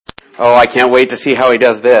Oh, I can't wait to see how he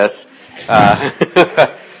does this.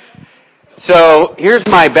 So here's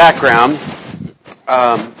my background.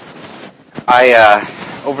 I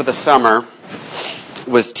over the summer,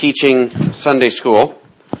 was teaching Sunday school,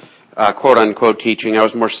 quote-unquote teaching. I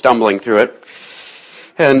was more stumbling through it.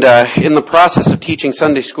 And in the process of teaching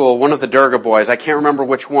Sunday school, one of the Durga boys, I can't remember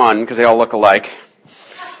which one, because they all look alike.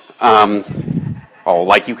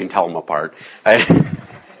 Like you can tell them apart.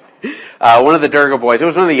 One of the Durga boys, it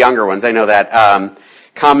was one of the younger ones, I know that,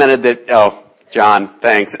 commented that, John,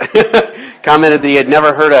 thanks, commented that he had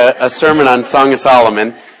never heard a sermon on Song of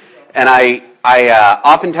Solomon. And I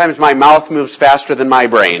oftentimes my mouth moves faster than my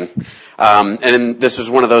brain. And this was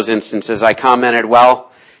one of those instances. I commented,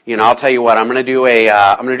 I'll tell you what, I'm going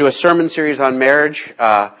to do a sermon series on marriage,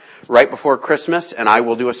 right before Christmas, and I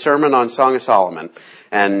will do a sermon on Song of Solomon.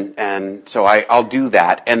 And so I'll do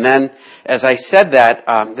that. And then as I said that,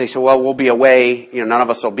 they said, we'll be away, none of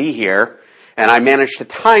us will be here. And I managed to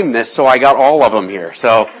time this, so I got all of them here.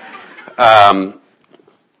 So,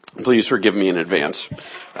 please forgive me in advance.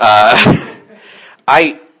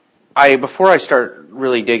 Before I start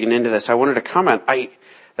really digging into this, I wanted to comment.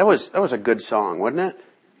 That was a good song, wasn't it?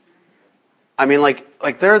 I mean,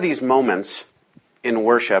 like there are these moments in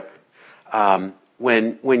worship,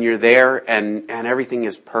 when you're there and everything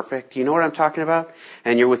is perfect. You know what I'm talking about?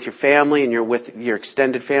 And you're with your family and you're with your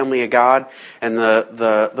extended family of God, and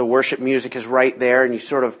the worship music is right there, and you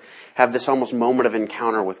sort of have this almost moment of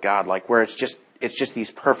encounter with God, like where it's just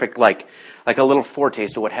these perfect, like a little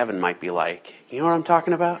foretaste of what heaven might be like. You know what I'm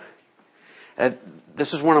talking about?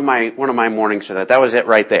 This is one of my mornings for that. That was it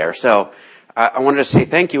right there. So I wanted to say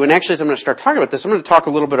thank you. And actually, as I'm going to start talking about this, I'm going to talk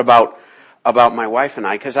a little bit about my wife and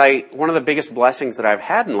I, because one of the biggest blessings that I've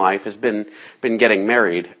had in life has been getting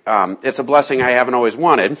married. It's a blessing I haven't always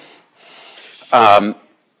wanted, but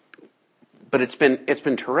it's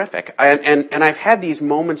been terrific. And I've had these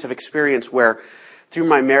moments of experience where, through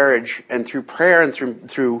my marriage and through prayer and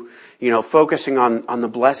through focusing on the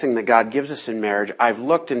blessing that God gives us in marriage, I've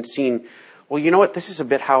looked and seen, you know what? This is a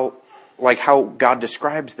bit how God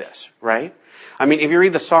describes this, right? I mean, if you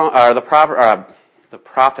read the song, the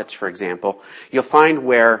prophets, for example, you'll find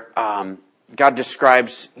where God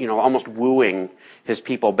describes, almost wooing his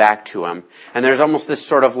people back to him. And there's almost this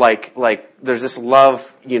sort of like there's this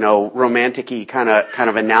love, romantic-y kind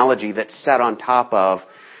of analogy that's set on top of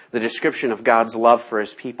the description of God's love for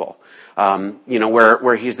his people.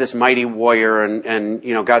 Where he's this mighty warrior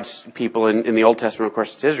and God's people in the Old Testament, of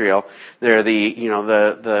course, it's Israel. They're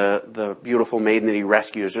the beautiful maiden that he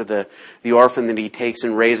rescues, or the orphan that he takes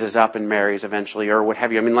and raises up and marries eventually, or what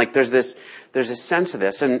have you. I mean, there's this sense of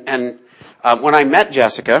this. And when I met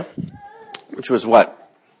Jessica, which was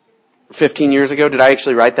 15 years ago, did I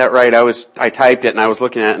actually write that right? I typed it and I was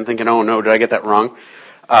looking at it and thinking, oh no, did I get that wrong?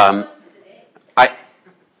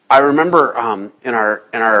 I remember in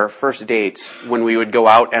our first dates when we would go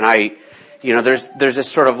out, and there's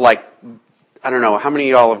this sort of I don't know, how many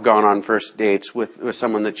of y'all have gone on first dates with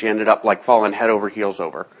someone that you ended up falling head over heels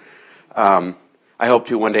over? I hope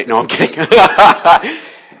to one day. No, I'm kidding.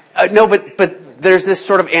 No, but there's this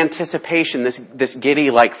sort of anticipation, this giddy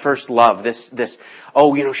first love, this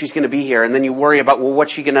she's going to be here, and then you worry about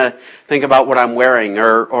what's she going to think about what I'm wearing,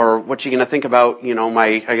 or what's she going to think about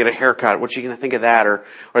I get a haircut, what's she going to think of that, or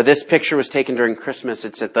this picture was taken during Christmas.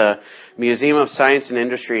 It's at the Museum of Science and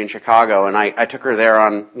Industry in Chicago, and I took her there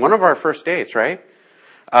on one of our first dates, right?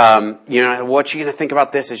 What's she going to think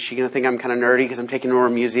about this? Is she going to think I'm kind of nerdy because I'm taking her to a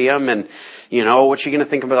museum? And, what's she going to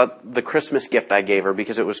think about the Christmas gift I gave her,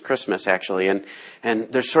 because it was Christmas actually? And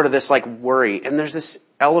there's sort of this worry. And there's this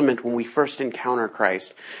element when we first encounter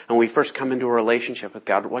Christ and we first come into a relationship with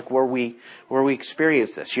God, where we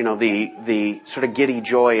experience this, the sort of giddy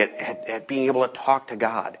joy at being able to talk to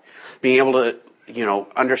God, being able to,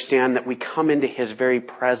 understand that we come into his very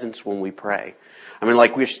presence when we pray. I mean,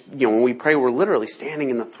 when we pray, we're literally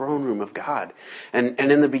standing in the throne room of God. And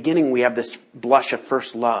in the beginning, we have this blush of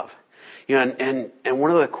first love. And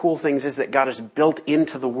one of the cool things is that God has built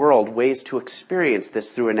into the world ways to experience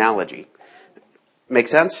this through analogy. Make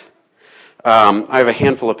sense? I have a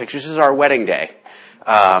handful of pictures. This is our wedding day.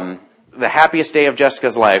 The happiest day of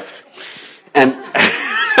Jessica's life. And,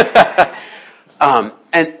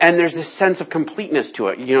 and there's this sense of completeness to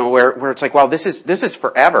it, where it's wow, this is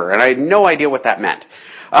forever. And I had no idea what that meant.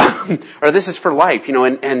 Or this is for life,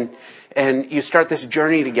 and you start this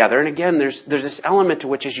journey together. And again, there's this element to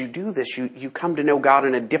which, as you do this, you come to know God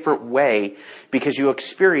in a different way, because you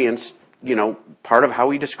experience, part of how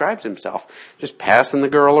he describes himself. Just passing the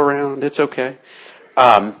girl around. It's okay.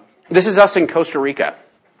 This is us in Costa Rica.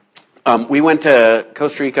 We went to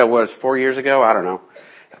Costa Rica, 4 years ago? I don't know.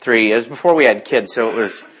 3. It was before we had kids, so it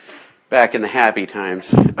was back in the happy times.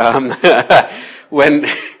 But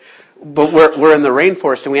we're in the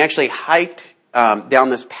rainforest, and we actually hiked down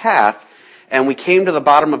this path, and we came to the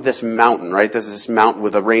bottom of this mountain, right? There's this mountain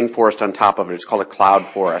with a rainforest on top of it. It's called a cloud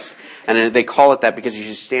forest. And they call it that because you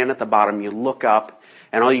just stand at the bottom, you look up,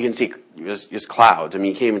 and all you can see is clouds. I mean,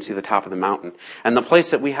 you can't even see the top of the mountain. And the place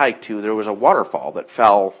that we hiked to, there was a waterfall that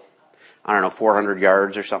fell, 400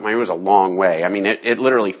 yards or something. I mean, it was a long way. I mean, it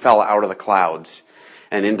literally fell out of the clouds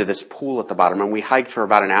and into this pool at the bottom. And we hiked for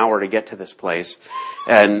about an hour to get to this place.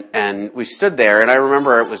 And we stood there, and I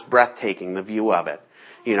remember it was breathtaking, the view of it.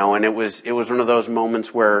 And it was one of those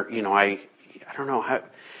moments where, I don't know how,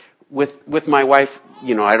 with my wife,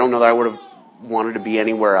 I don't know that I would have wanted to be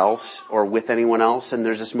anywhere else or with anyone else. And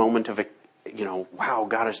there's this moment of, wow,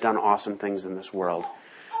 God has done awesome things in this world.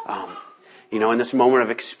 In this moment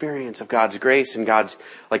of experience of God's grace and God's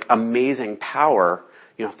amazing power,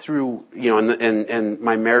 through, and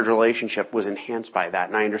my marriage relationship was enhanced by that.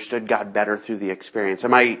 And I understood God better through the experience.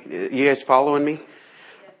 You guys following me?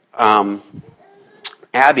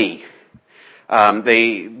 Abby,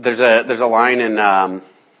 there's a line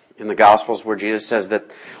in the Gospels where Jesus says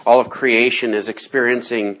that all of creation is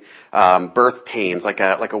experiencing birth pains, like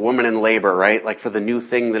a woman in labor, right? Like for the new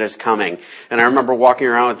thing that is coming. And I remember walking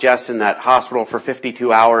around with Jess in that hospital for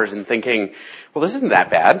 52 hours and thinking, well, this isn't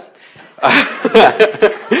that bad.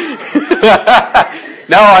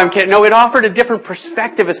 No, I'm kidding. No, it offered a different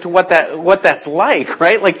perspective as to what that's like,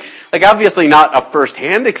 right? Like obviously not a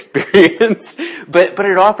first-hand experience, but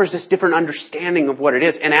it offers this different understanding of what it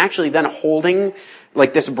is. And actually then holding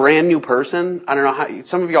this brand new person, I don't know how,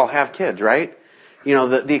 some of y'all have kids, right?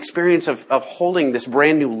 The experience of holding this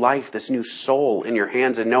brand new life, this new soul in your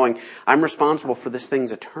hands and knowing I'm responsible for this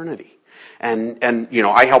thing's eternity. And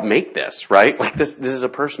I helped make this, right? This is a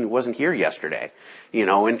person who wasn't here yesterday,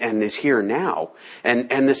 and is here now.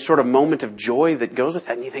 And this sort of moment of joy that goes with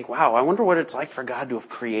that. And you think, wow, I wonder what it's like for God to have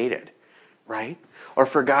created, right? Or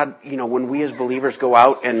for God, when we as believers go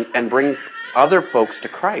out and bring other folks to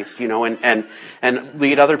Christ, and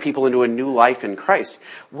lead other people into a new life in Christ.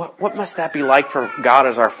 What must that be like for God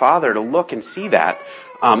as our Father to look and see that?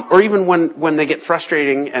 Or even when they get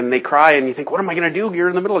frustrating and they cry and you think, what am I going to do? You're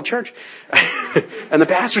in the middle of church. And the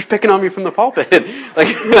pastor's picking on me from the pulpit.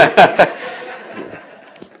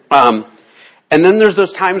 And then there's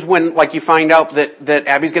those times when, you find out that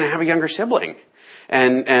Abby's going to have a younger sibling.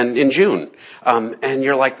 And in June. And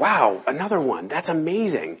you're like, wow, another one. That's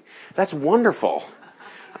amazing. That's wonderful.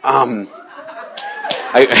 I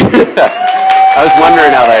was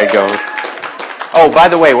wondering how that'd go. Oh, by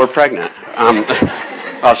the way, we're pregnant.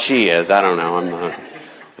 Well, she is. I don't know. I'm not.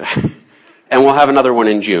 And we'll have another one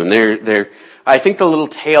in June. I think the little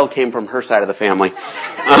tail came from her side of the family.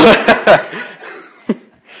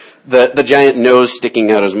 The giant nose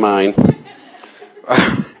sticking out is mine.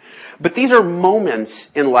 But these are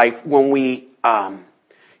moments in life when we,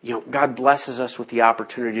 God blesses us with the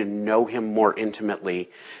opportunity to know Him more intimately,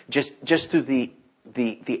 just through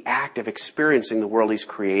the act of experiencing the world He's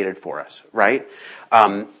created for us, right?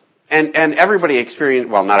 And everybody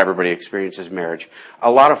not everybody experiences marriage. A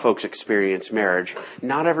lot of folks experience marriage.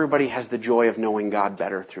 Not everybody has the joy of knowing God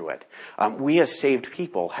better through it. We as saved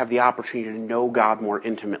people have the opportunity to know God more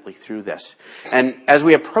intimately through this. And as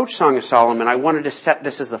we approach Song of Solomon, I wanted to set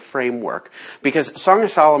this as the framework, because Song of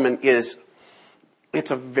Solomon it's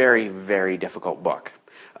a very, very difficult book.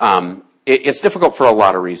 It's difficult for a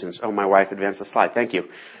lot of reasons. Oh, my wife advanced the slide. Thank you.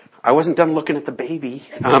 I wasn't done looking at the baby.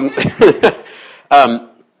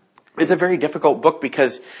 It's a very difficult book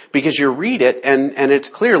because you read it and it's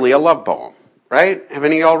clearly a love poem, right? Have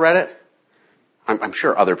any of y'all read it? I'm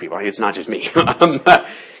sure other people. It's not just me.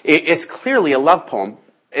 It's clearly a love poem,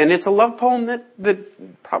 and it's a love poem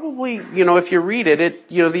that probably, if you read it,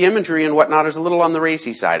 the imagery and whatnot is a little on the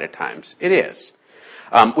racy side at times. It is,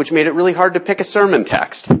 which made it really hard to pick a sermon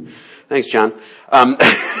text. Thanks, John.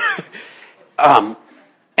 And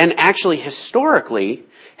actually, historically,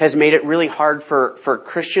 has made it really hard for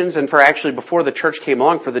Christians and for actually before the church came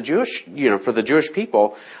along for the Jewish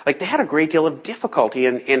people, they had a great deal of difficulty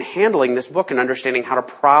in handling this book and understanding how to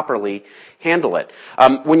properly handle it.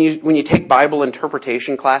 When you take Bible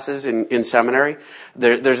interpretation classes in seminary,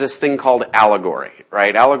 there's this thing called allegory,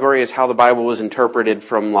 right? Allegory is how the Bible was interpreted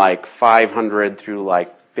from 500 through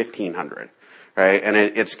 1500, right? And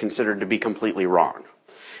it's considered to be completely wrong.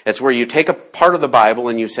 It's where you take a part of the Bible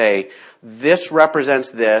and you say, this represents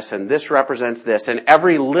this and this represents this, and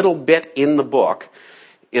every little bit in the book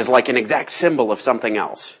is like an exact symbol of something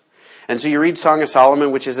else. And so you read Song of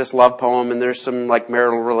Solomon, which is this love poem, and there's some like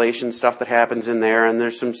marital relation stuff that happens in there, and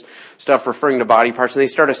there's some stuff referring to body parts, and they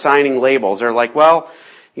start assigning labels. They're like, well,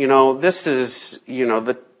 this is,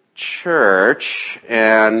 the church,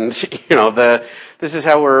 and, this is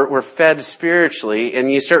how we're fed spiritually,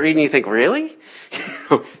 and you start reading, you think, really?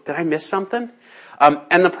 Did I miss something?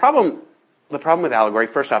 And the problem with allegory,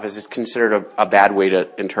 first off, is it's considered a bad way to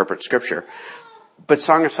interpret Scripture. But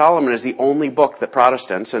Song of Solomon is the only book that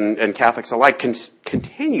Protestants and Catholics alike can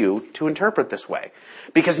continue to interpret this way.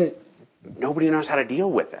 Because nobody knows how to deal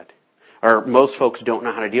with it. Or most folks don't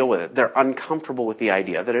know how to deal with it. They're uncomfortable with the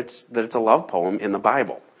idea that it's a love poem in the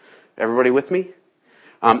Bible. Everybody with me?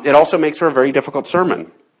 It also makes for a very difficult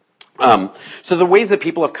sermon. So the ways that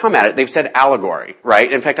people have come at it, they've said allegory, right?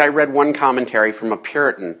 In fact, I read one commentary from a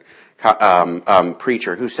Puritan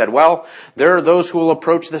preacher who said, well, there are those who will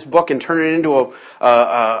approach this book and turn it into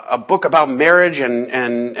a book about marriage and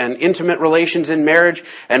intimate relations in marriage,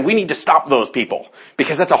 and we need to stop those people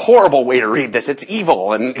because that's a horrible way to read this. It's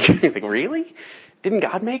evil. And you think, really? Didn't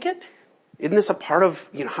God make it? Isn't this a part of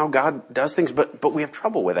how God does things? But we have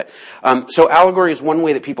trouble with it. So allegory is one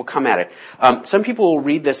way that people come at it. Some people will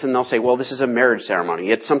read this and they'll say, well, this is a marriage ceremony.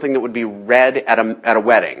 It's something that would be read at a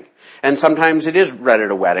wedding. And sometimes it is read at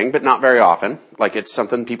a wedding, but not very often. Like it's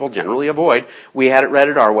something people generally avoid. We had it read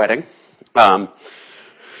at our wedding. At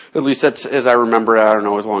least that's as I remember it. I don't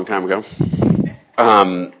know, it was a long time ago.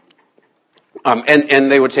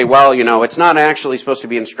 And they would say, well, it's not actually supposed to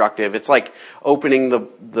be instructive. It's like opening the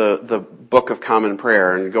Book of Common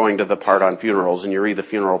Prayer and going to the part on funerals, and you read the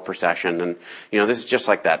funeral procession, and this is just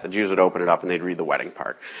like that. The Jews would open it up and they'd read the wedding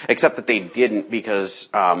part. Except that they didn't, because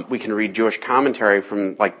we can read Jewish commentary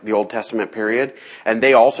from like the Old Testament period, and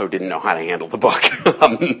they also didn't know how to handle the book.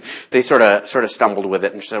 They sort of stumbled with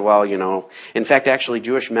it and said, well, in fact, actually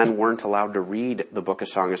Jewish men weren't allowed to read the Book of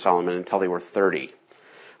Song of Solomon until they were 30.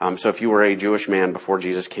 So if you were a Jewish man before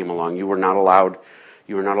Jesus came along, you were not allowed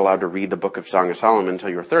to read the Book of Song of Solomon until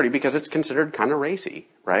you were 30 because it's considered kind of racy,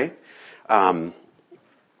 right? There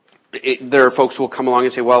are folks who will come along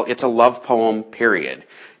and say, well, it's a love poem, period.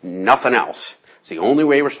 Nothing else. It's the only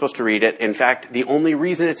way we're supposed to read it. In fact, the only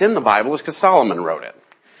reason it's in the Bible is because Solomon wrote it.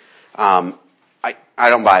 I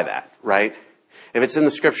don't buy that, right? If it's in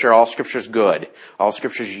the Scripture, all Scripture's good. All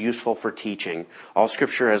Scripture's useful for teaching. All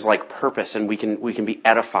Scripture has like purpose, and we can be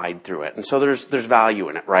edified through it. And so there's value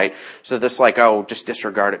in it, right? So this just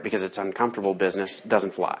disregard it because it's uncomfortable business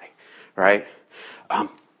doesn't fly, right?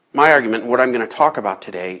 My argument, what I'm going to talk about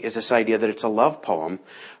today, is this idea that it's a love poem,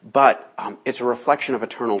 but it's a reflection of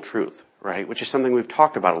eternal truth, right? Which is something we've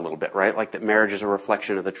talked about a little bit, right? Like that marriage is a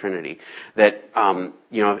reflection of the Trinity. That,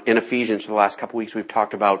 in Ephesians for the last couple weeks, we've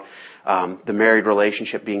talked about the married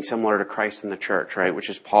relationship being similar to Christ and the church, right? Which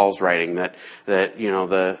is Paul's writing that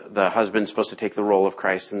the husband's supposed to take the role of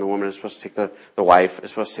Christ, and the woman is supposed to take the wife is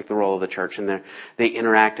supposed to take the role of the church, and they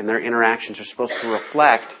interact, and their interactions are supposed to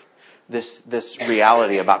reflect this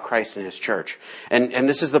reality about Christ and His church. And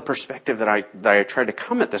this is the perspective that I tried to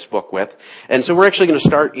come at this book with. And so we're actually going to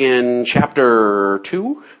start in chapter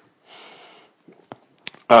 2.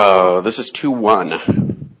 This is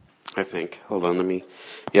 2:1, I think. Hold on,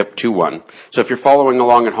 2:1. So if you're following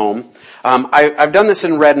along at home, I've done this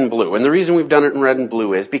in red and blue. And the reason we've done it in red and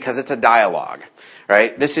blue is because it's a dialogue,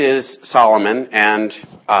 right? This is Solomon and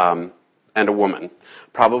a woman,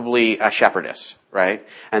 probably a shepherdess, right?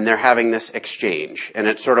 And they're having this exchange, and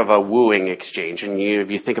it's sort of a wooing exchange. And if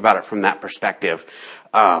you think about it from that perspective,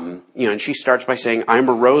 and she starts by saying, "I'm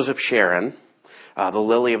a rose of Sharon, the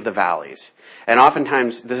lily of the valleys." And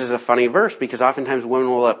oftentimes, this is a funny verse because oftentimes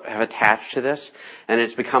women will have attached to this, and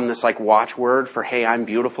it's become this like watchword for, hey, I'm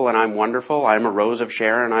beautiful and I'm wonderful. I'm a rose of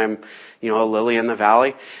Sharon. I'm, a lily in the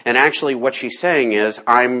valley. And actually what she's saying is,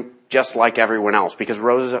 I'm just like everyone else, because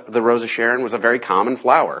the rose of Sharon was a very common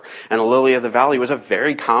flower, and a lily of the valley was a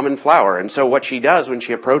very common flower. And so what she does when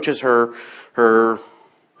she approaches her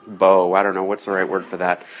beau, I don't know what's the right word for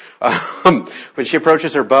that. When she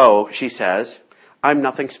approaches her beau, she says, "I'm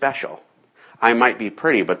nothing special. I might be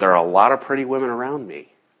pretty, but there are a lot of pretty women around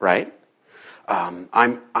me, right?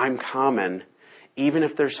 I'm common. Even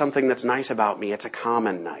if there's something that's nice about me, it's a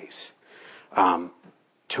common nice."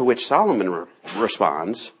 To which Solomon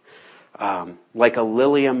responds, "Like a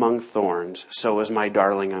lily among thorns, so is my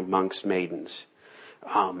darling amongst maidens."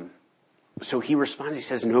 So he responds, he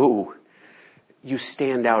says, no, you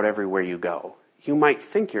stand out everywhere you go. You might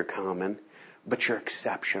think you're common, but you're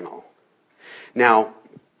exceptional. Now,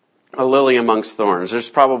 a lily amongst thorns, there's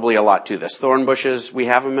probably a lot to this. Thorn bushes, we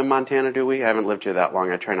have them in Montana, do we? I haven't lived here that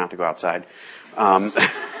long. I try not to go outside.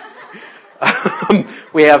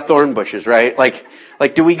 We have thorn bushes, right?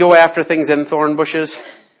 Like, do we go after things in thorn bushes?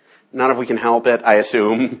 Not if we can help it, I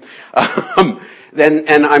assume.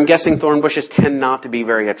 And I'm guessing thorn bushes tend not to be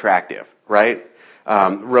very attractive, right?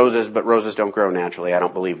 Roses, but roses don't grow naturally. I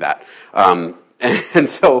don't believe that. And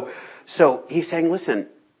so he's saying, listen,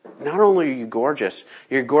 not only are you gorgeous,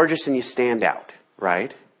 you're gorgeous and you stand out,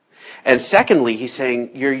 right? And secondly, he's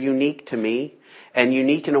saying, you're unique to me, and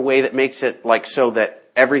unique in a way that makes it like so that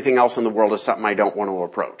everything else in the world is something I don't want to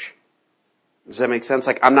approach. Does that make sense?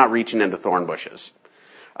 Like, I'm not reaching into thorn bushes.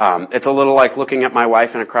 It's a little like looking at my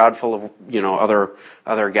wife in a crowd full of,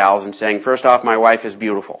 other gals and saying, first off, my wife is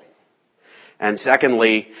beautiful. And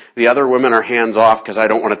secondly, the other women are hands off because I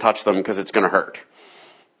don't want to touch them because it's going to hurt.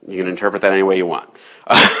 You can interpret that any way you want.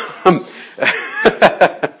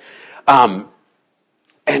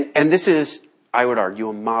 And this is, I would argue,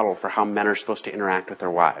 a model for how men are supposed to interact with their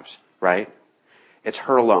wives, right? It's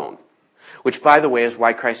her alone. Which, by the way, is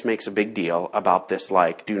why Christ makes a big deal about this,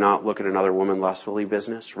 like, do not look at another woman lustfully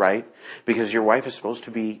business, right? Because your wife is supposed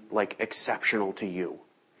to be, like, exceptional to you.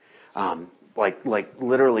 Like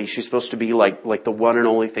literally, she's supposed to be like the one and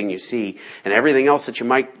only thing you see. And everything else that you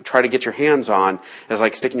might try to get your hands on is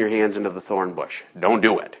like sticking your hands into the thorn bush. Don't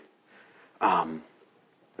do it.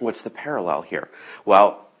 What's the parallel here?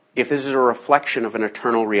 Well, if this is a reflection of an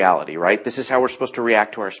eternal reality, right? This is how we're supposed to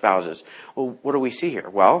react to our spouses. Well, what do we see here?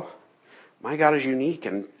 Well, my God is unique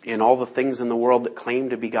in all the things in the world that claim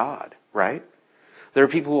to be God, right? There are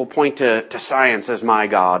people who will point to science as my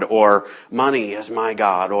God, or money as my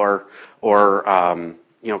God, or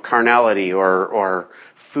carnality, or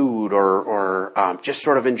food, or just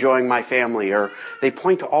sort of enjoying my family, or they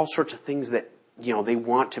point to all sorts of things that, they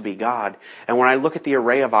want to be God. And when I look at the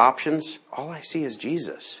array of options, all I see is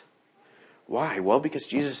Jesus. Why? Well, because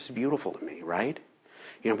Jesus is beautiful to me, right?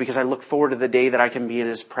 Because I look forward to the day that I can be in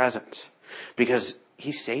His presence. Because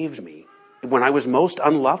He saved me. When I was most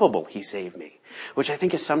unlovable, He saved me. Which I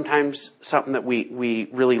think is sometimes something that we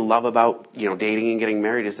really love about, dating and getting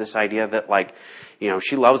married, is this idea that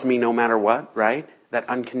she loves me no matter what, right? That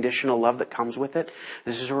unconditional love that comes with it.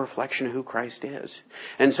 This is a reflection of who Christ is.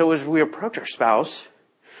 And so as we approach our spouse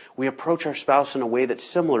in a way that's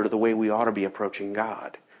similar to the way we ought to be approaching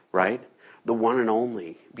God, right? The one and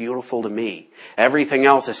only, beautiful to me. Everything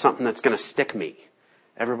else is something that's going to stick me.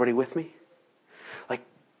 Everybody with me?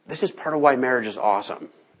 This is part of why marriage is awesome.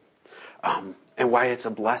 And why it's a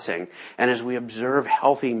blessing. And as we observe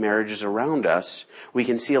healthy marriages around us, we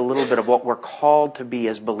can see a little bit of what we're called to be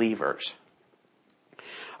as believers.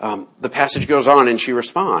 The passage goes on and she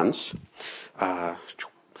responds,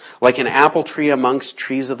 like an apple tree amongst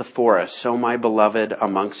trees of the forest, so my beloved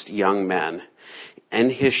amongst young men. In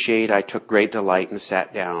His shade I took great delight and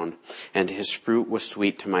sat down, and His fruit was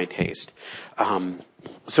sweet to my taste.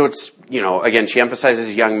 So it's, again, she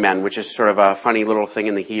emphasizes young men, which is sort of a funny little thing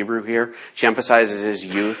in the Hebrew here. She emphasizes his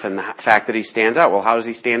youth and the fact that he stands out. Well, how does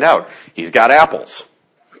he stand out? He's got apples.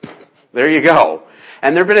 There you go.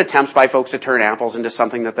 And there have been attempts by folks to turn apples into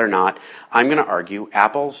something that they're not. I'm going to argue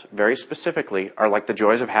apples, very specifically, are like the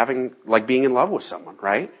joys of being in love with someone,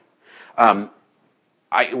 right?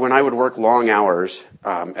 When I would work long hours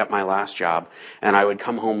at my last job, and I would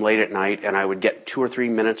come home late at night, and I would get 2 or 3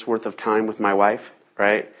 minutes worth of time with my wife,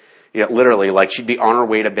 right? Literally, she'd be on her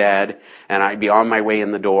way to bed, and I'd be on my way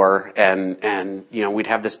in the door, and we'd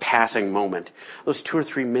have this passing moment. Those 2 or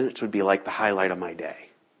 3 minutes would be like the highlight of my day.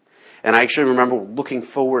 And I actually remember looking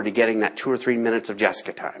forward to getting that 2 or 3 minutes of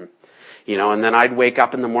Jessica time. And then I'd wake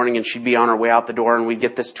up in the morning and she'd be on her way out the door, and we'd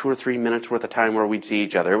get this 2 or 3 minutes worth of time where we'd see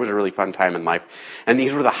each other. It was a really fun time in life. And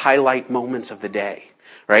these were the highlight moments of the day,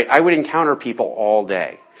 right? I would encounter people all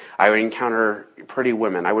day. I would encounter pretty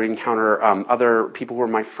women. I would encounter other people who were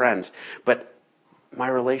my friends. But my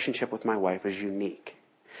relationship with my wife is unique.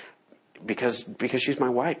 Because she's my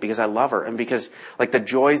wife, because I love her, and because the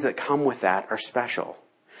joys that come with that are special.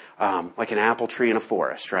 Like an apple tree in a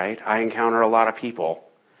forest, right? I encounter a lot of people.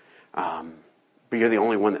 But you're the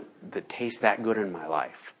only one that tastes that good in my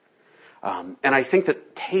life. And I think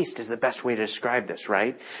that taste is the best way to describe this,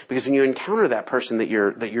 right? Because when you encounter that person that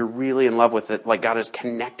you're really in love with, that God has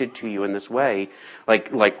connected to you in this way,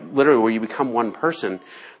 like literally where you become one person,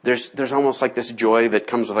 there's almost like this joy that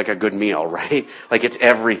comes with a good meal, right? It's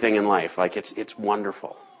everything in life. It's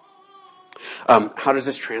wonderful. How does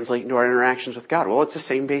this translate into our interactions with God? Well, it's the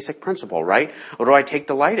same basic principle, right? What do I take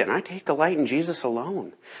delight in? I take delight in Jesus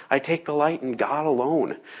alone. I take delight in God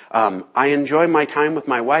alone. I enjoy my time with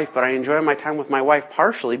my wife, but I enjoy my time with my wife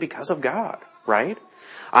partially because of God, right?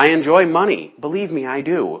 I enjoy money. Believe me, I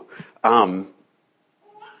do.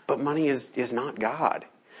 But money is not God.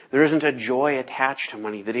 There isn't a joy attached to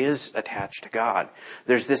money that is attached to God.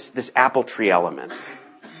 There's this apple tree element.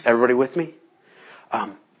 Everybody with me?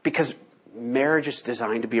 Because marriage is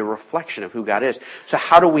designed to be a reflection of who God is. So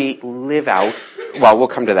how do we live out? Well, we'll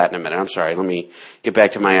come to that in a minute. I'm sorry. Let me get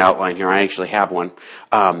back to my outline here. I actually have one.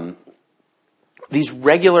 These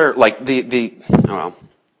regular, like moving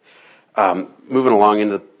along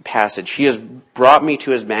into the passage, he has brought me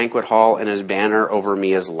to his banquet hall, and his banner over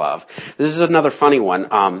me is love. This is another funny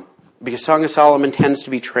one, because Song of Solomon tends to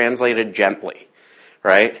be translated gently,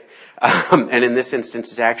 right? And in this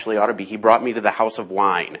instance, it actually ought to be, he brought me to the house of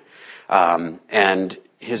wine, and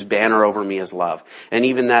his banner over me is love. And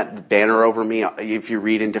even that banner over me, if you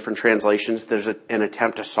read in different translations, there's an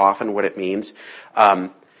attempt to soften what it means.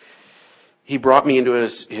 He brought me into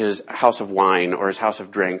his house of wine, or his house of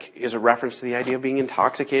drink, is a reference to the idea of being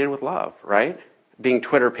intoxicated with love, right? Being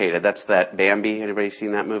Twitter-pated. That's that Bambi. Anybody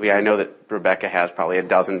seen that movie? I know that Rebecca has probably a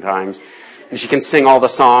dozen times. And she can sing all the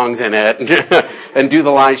songs in it and do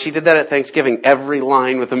the lines. She did that at Thanksgiving, every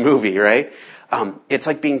line with the movie, right? It's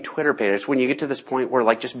like being Twitter-pated. It's when you get to this point where,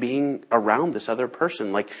 like, just being around this other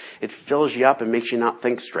person, like, it fills you up and makes you not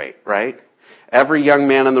think straight, right? Every young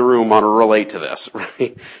man in the room ought to relate to this,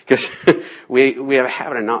 right? Because we have a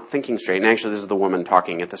habit of not thinking straight. And actually, this is the woman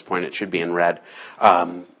talking at this point. It should be in red.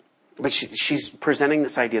 But she's presenting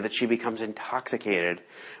this idea that she becomes intoxicated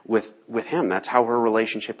with him. That's how her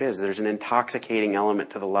relationship is. There's an intoxicating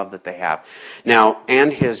element to the love that they have. Now,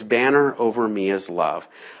 and his banner over me is love.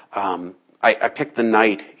 I picked the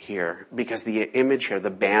knight here because the image here, the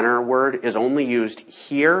banner word, is only used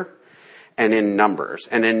here and in Numbers.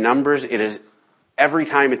 And in Numbers, it is, every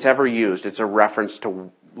time it's ever used, it's a reference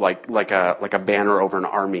to like a banner over an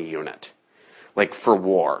army unit, like for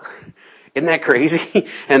war. Isn't that crazy?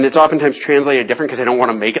 And it's oftentimes translated different because they don't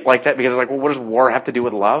want to make it like that, because it's like, well, what does war have to do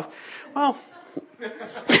with love? Well,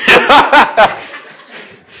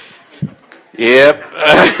 yep.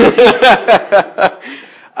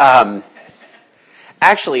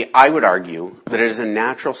 Actually, I would argue that it is a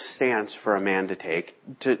natural stance for a man to take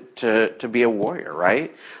to be a warrior,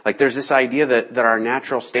 right? Like, there's this idea that our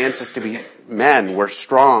natural stance is to be men. We're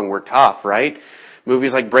strong. We're tough, right?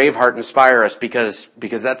 Movies like Braveheart inspire us because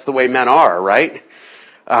that's the way men are, right?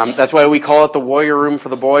 That's why we call it the warrior room for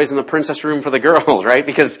the boys and the princess room for the girls, right?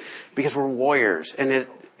 Because we're warriors. And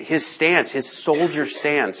his stance, his soldier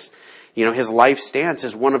stance, his life stance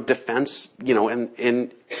is one of defense,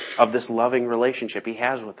 in of this loving relationship he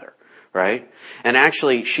has with her, right? And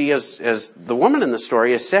actually, she is, as the woman in the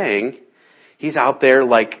story is saying, he's out there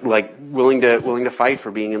like willing to fight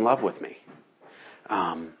for being in love with me.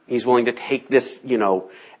 He's willing to take this,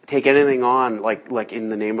 take anything on, like in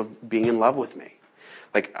the name of being in love with me.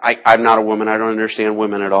 Like, I'm not a woman, I don't understand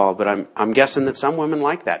women at all, but I'm guessing that some women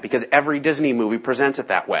like that, because every Disney movie presents it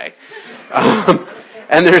that way.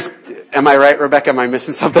 And am I right, Rebecca? Am I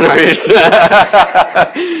missing something?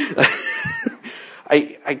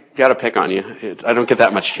 I gotta pick on you. I don't get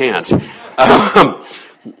that much chance.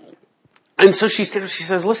 And so she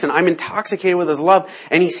says, listen, I'm intoxicated with his love,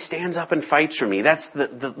 and he stands up and fights for me. That's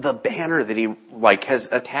the banner that he, has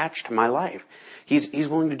attached to my life. He's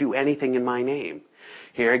willing to do anything in my name.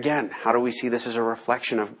 Here again, how do we see this as a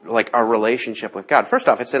reflection of, our relationship with God? First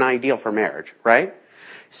off, it's an ideal for marriage, right?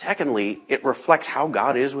 Secondly, it reflects how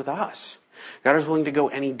God is with us. God is willing to go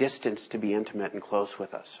any distance to be intimate and close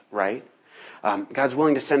with us, right? God's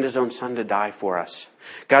willing to send his own son to die for us.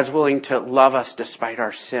 God's willing to love us despite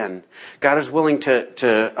our sin. God is willing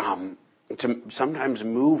to sometimes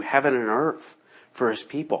move heaven and earth for his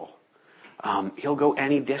people. He'll go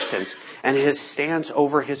any distance. And his stance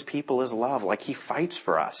over his people is love. He fights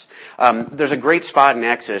for us. There's a great spot in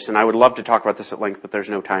Exodus, and I would love to talk about this at length, but there's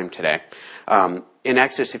no time today. In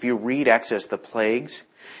Exodus, if you read Exodus, the plagues,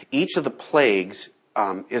 each of the plagues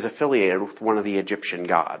is affiliated with one of the Egyptian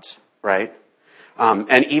gods, right?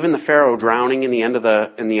 And even the Pharaoh drowning in the end of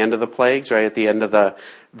the plagues, right, at the end of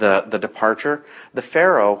the departure, the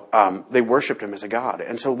Pharaoh, they worshipped him as a god.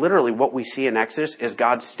 And so literally what we see in Exodus is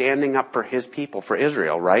God standing up for his people, for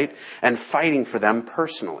Israel, right? And fighting for them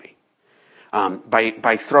personally,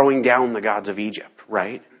 by throwing down the gods of Egypt,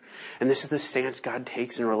 right? And this is the stance God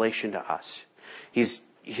takes in relation to us. He's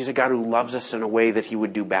a God who loves us in a way that he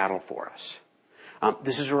would do battle for us.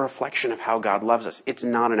 This is a reflection of how God loves us. It's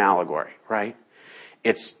not an allegory, right?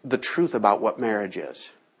 It's the truth about what marriage is.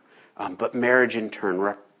 But marriage in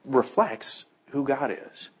turn reflects who God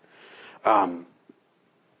is. Song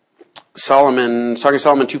of Solomon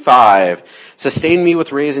 2:5. Sustain me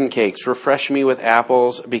with raisin cakes, refresh me with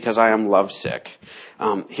apples, because I am lovesick.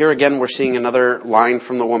 Here again we're seeing another line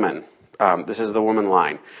from the woman. This is the woman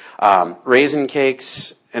line. Raisin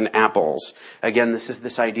cakes and apples. Again, this is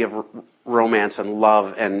this idea of romance and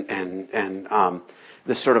love and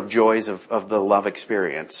the sort of joys of the love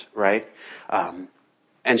experience, right?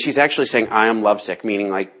 And she's actually saying, I am lovesick, meaning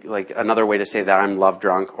like another way to say that I'm love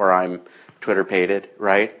drunk or I'm Twitter-pated,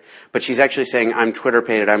 right? But she's actually saying, I'm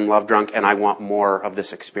Twitter-pated, I'm love drunk, and I want more of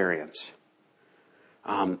this experience.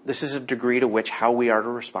 This is a degree to which how we are to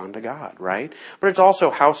respond to God, right? But it's also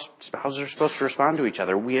how spouses are supposed to respond to each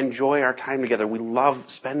other. We enjoy our time together. We love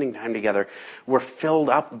spending time together. We're filled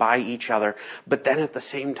up by each other. But then at the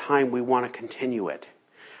same time, we want to continue it.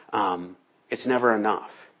 It's never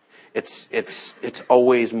enough. It's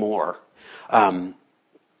always more. And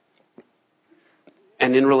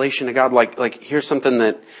in relation to God, like here's something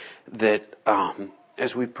that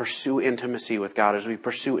as we pursue intimacy with God, as we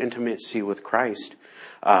pursue intimacy with Christ,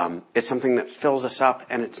 it's something that fills us up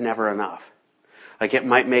and it's never enough. Like it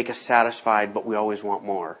might make us satisfied, but we always want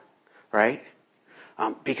more, right?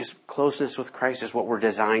 Because closeness with Christ is what we're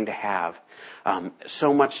designed to have.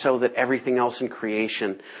 So much so that everything else in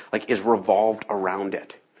creation is revolved around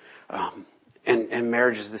it. And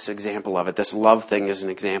marriage is this example of it. This love thing is an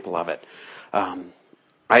example of it.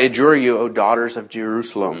 I adjure you, O daughters of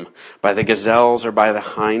Jerusalem, by the gazelles or by the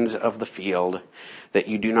hinds of the field, that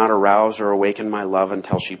you do not arouse or awaken my love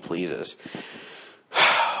until she pleases.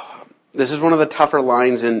 This is one of the tougher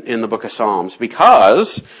lines in the book of Psalms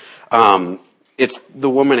because it's the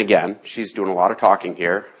woman again. She's doing a lot of talking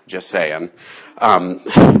here, just saying.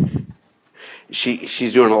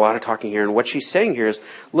 She's doing a lot of talking here, and what she's saying here is,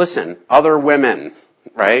 listen, other women,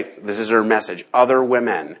 right? This is her message. Other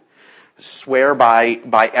women swear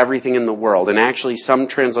by everything in the world. And actually, some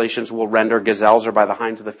translations will render gazelles or by the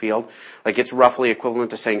hinds of the field. Like it's roughly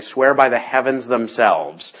equivalent to saying swear by the heavens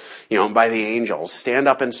themselves, by the angels. Stand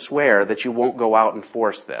up and swear that you won't go out and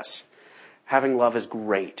force this. Having love is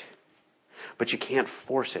great, but you can't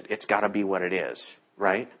force it. It's got to be what it is,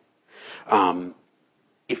 right?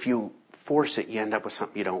 If you force it, you end up with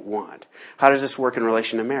something you don't want. How does this work in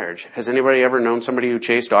relation to marriage? Has anybody ever known somebody who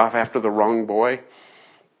chased off after the wrong boy?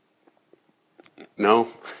 No?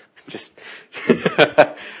 Just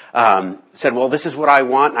said, well, this is what I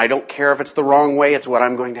want, and I don't care if it's the wrong way, it's what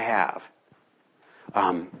I'm going to have.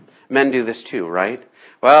 Men do this too, right?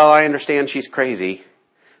 Well, I understand she's crazy,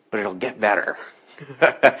 but it'll get better.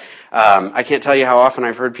 I can't tell you how often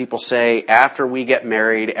I've heard people say, after we get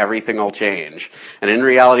married, everything will change. And in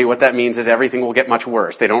reality, what that means is everything will get much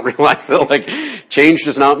worse. They don't realize that, change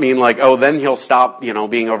does not mean then he'll stop,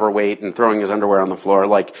 being overweight and throwing his underwear on the floor.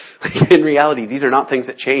 In reality, these are not things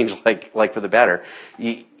that change, for the better.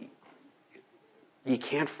 You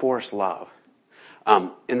can't force love.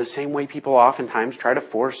 In the same way people oftentimes try to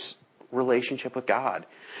force relationship with God.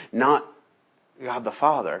 Not God the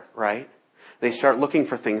Father, right? They start looking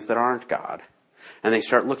for things that aren't God. And they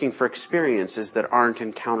start looking for experiences that aren't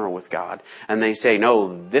encounter with God. And they say,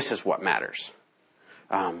 no, this is what matters.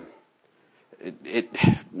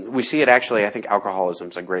 We see it actually, I think alcoholism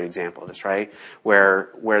is a great example of this, right?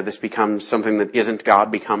 Where this becomes something that isn't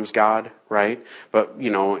God becomes God, right? But,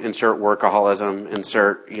 insert workaholism,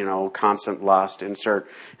 insert, constant lust, insert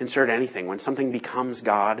anything. When something becomes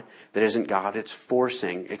God that isn't God, it's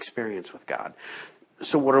forcing experience with God.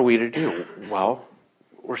 So what are we to do? Well,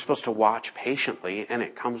 we're supposed to watch patiently, and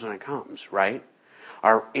it comes when it comes, right?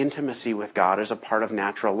 Our intimacy with God is a part of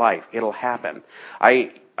natural life. It'll happen.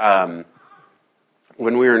 When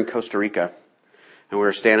we were in Costa Rica, and we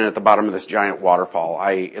were standing at the bottom of this giant waterfall,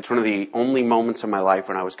 it's one of the only moments in my life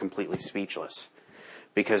when I was completely speechless.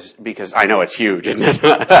 Because I know it's huge, isn't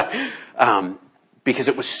it? Because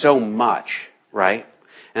it was so much, right?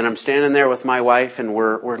 And I'm standing there with my wife, and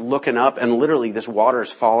we're looking up, and literally this water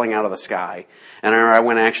is falling out of the sky. And I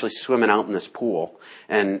went actually swimming out in this pool,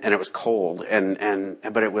 and it was cold,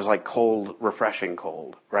 but it was cold, refreshing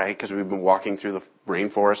cold, right? Because we've been walking through the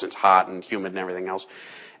rainforest, it's hot and humid and everything else.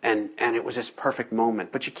 And it was this perfect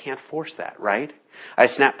moment, but you can't force that, right? I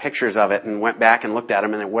snapped pictures of it and went back and looked at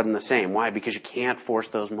them, and it wasn't the same. Why? Because you can't force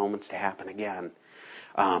those moments to happen again.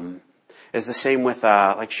 It's the same with,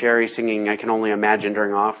 Sherry singing, I Can Only Imagine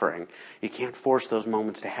during offering. You can't force those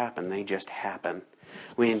moments to happen. They just happen.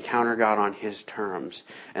 We encounter God on His terms.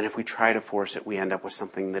 And if we try to force it, we end up with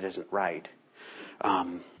something that isn't right.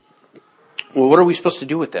 Well, what are we supposed to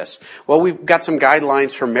do with this? Well, we've got some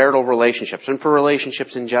guidelines for marital relationships and for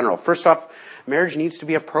relationships in general. First off, marriage needs to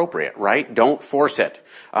be appropriate, right? Don't force it.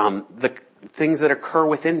 The things that occur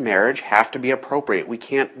within marriage have to be appropriate. We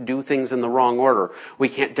can't do things in the wrong order. We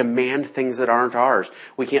can't demand things that aren't ours.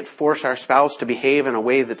 We can't force our spouse to behave in a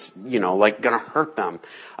way that's, going to hurt them.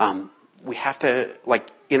 we have to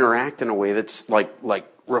interact in a way that's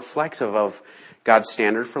reflexive of God's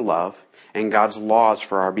standard for love and God's laws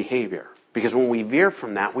for our behavior. Because when we veer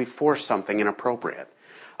from that, we force something inappropriate.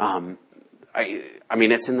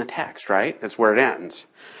 It's in the text, right? That's where it ends.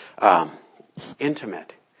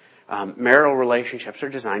 Intimate. Marital relationships are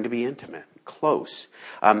designed to be intimate, close.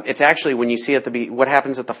 It's actually, when you see what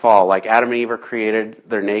happens at the fall, like Adam and Eve are created,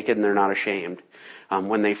 they're naked and they're not ashamed.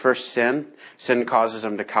 When they first sin causes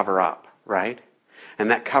them to cover up, right? And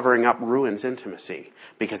that covering up ruins intimacy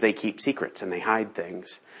because they keep secrets and they hide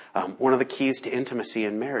things. One of the keys to intimacy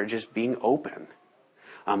in marriage is being open,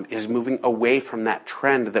 is moving away from that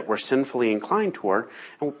trend that we're sinfully inclined toward,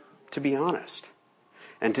 and to be honest,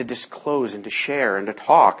 and to disclose and to share and to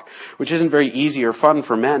talk, which isn't very easy or fun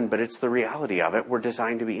for men, but it's the reality of it. We're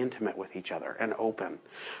designed to be intimate with each other and open.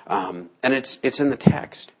 And it's in the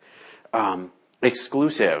text.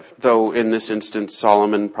 Exclusive, though in this instance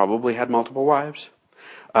Solomon probably had multiple wives.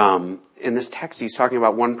 In this text he's talking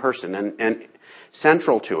about one person, and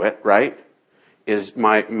central to it, right, is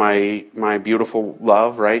my beautiful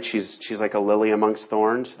love, right? She's like a lily amongst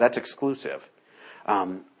thorns. That's exclusive.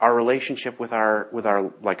 Our relationship with our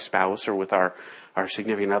spouse or with our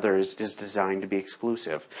significant other is designed to be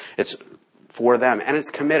exclusive. It's for them, and it's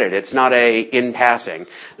committed. It's not in passing.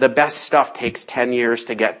 The best stuff takes 10 years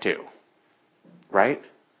to get to. Right?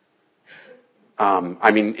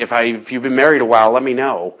 If you've been married a while, let me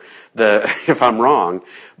know if I'm wrong.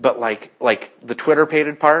 But like the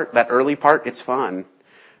Twitter-pated part, that early part, it's fun.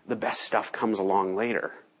 The best stuff comes along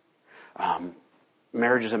later.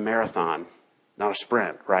 Marriage is a marathon, not a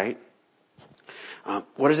sprint, right?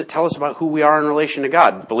 What does it tell us about who we are in relation to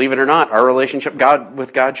God? Believe it or not, our relationship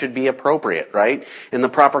with God should be appropriate, right? In the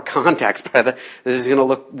proper context. This is going to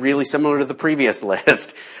look really similar to the previous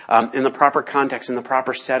list. In the proper context, in the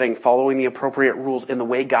proper setting, following the appropriate rules in the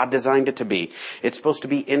way God designed it to be. It's supposed to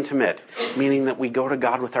be intimate, meaning that we go to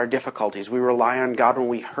God with our difficulties. We rely on God when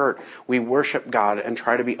we hurt. We worship God and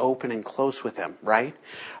try to be open and close with Him, right?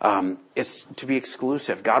 It's to be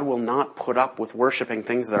exclusive. God will not put up with worshiping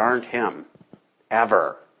things that aren't Him.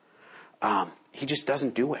 Ever. He just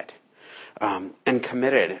doesn't do it. And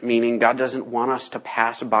committed, meaning God doesn't want us to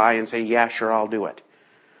pass by and say, yeah, sure, I'll do it.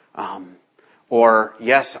 Or,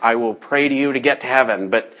 yes, I will pray to you to get to heaven,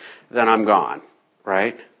 but then I'm gone,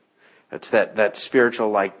 right? It's that spiritual,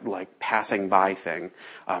 like passing by thing.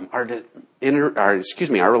 Our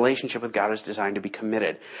relationship with God is designed to be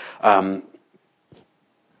committed.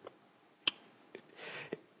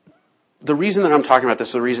 The reason that I'm talking about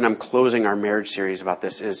this, the reason I'm closing our marriage series about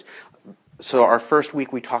this is, so our first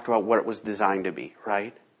week we talked about what it was designed to be,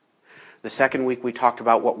 right? The second week we talked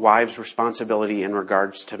about what wives' responsibility in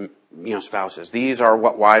regards to, spouses. These are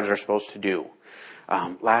what wives are supposed to do.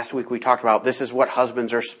 Last week we talked about this is what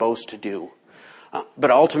husbands are supposed to do.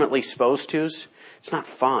 But ultimately supposed to's, it's not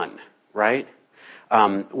fun, right?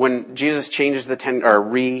 When Jesus changes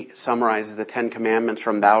re-summarizes the 10 commandments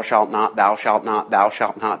from thou shalt not, thou shalt not, thou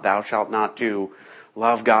shalt not, thou shalt not, to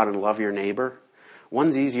love God and love your neighbor,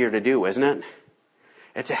 one's easier to do, isn't it?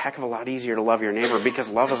 It's a heck of a lot easier to love your neighbor because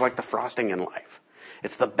love is like the frosting in life.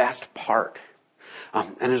 It's the best part.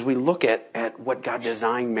 And as we look at what God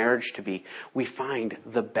designed marriage to be, we find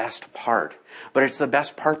the best part. But it's the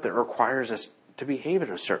best part that requires us to behave in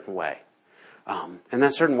a certain way. And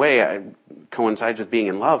that certain way coincides with being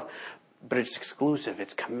in love, but it's exclusive,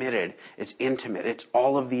 it's committed, it's intimate, it's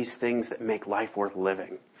all of these things that make life worth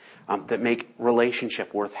living, that make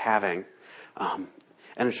relationship worth having.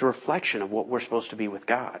 And it's a reflection of what we're supposed to be with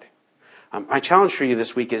God. My challenge for you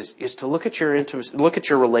this week is to look at your intimacy, look at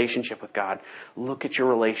your relationship with God, look at your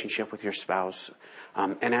relationship with your spouse,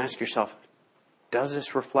 and ask yourself, does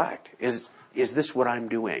this reflect? Is this what I'm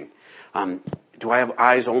doing? Do I have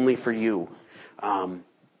eyes only for you?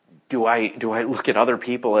 Do I look at other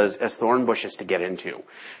people as thorn bushes to get into?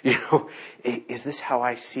 Is this how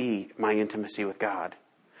I see my intimacy with God?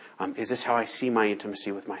 Is this how I see my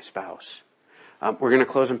intimacy with my spouse? We're going to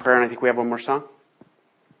close in prayer, and I think we have one more song.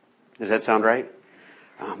 Does that sound right?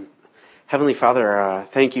 Heavenly Father,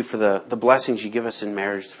 thank you for the blessings you give us in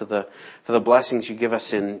marriage, for the blessings you give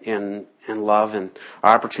us in love and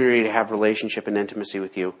our opportunity to have relationship and intimacy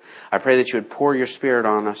with you. I pray that you would pour your Spirit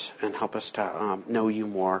on us and help us to know you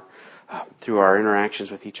more through our interactions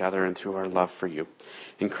with each other and through our love for you.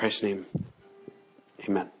 In Christ's name,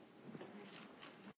 amen.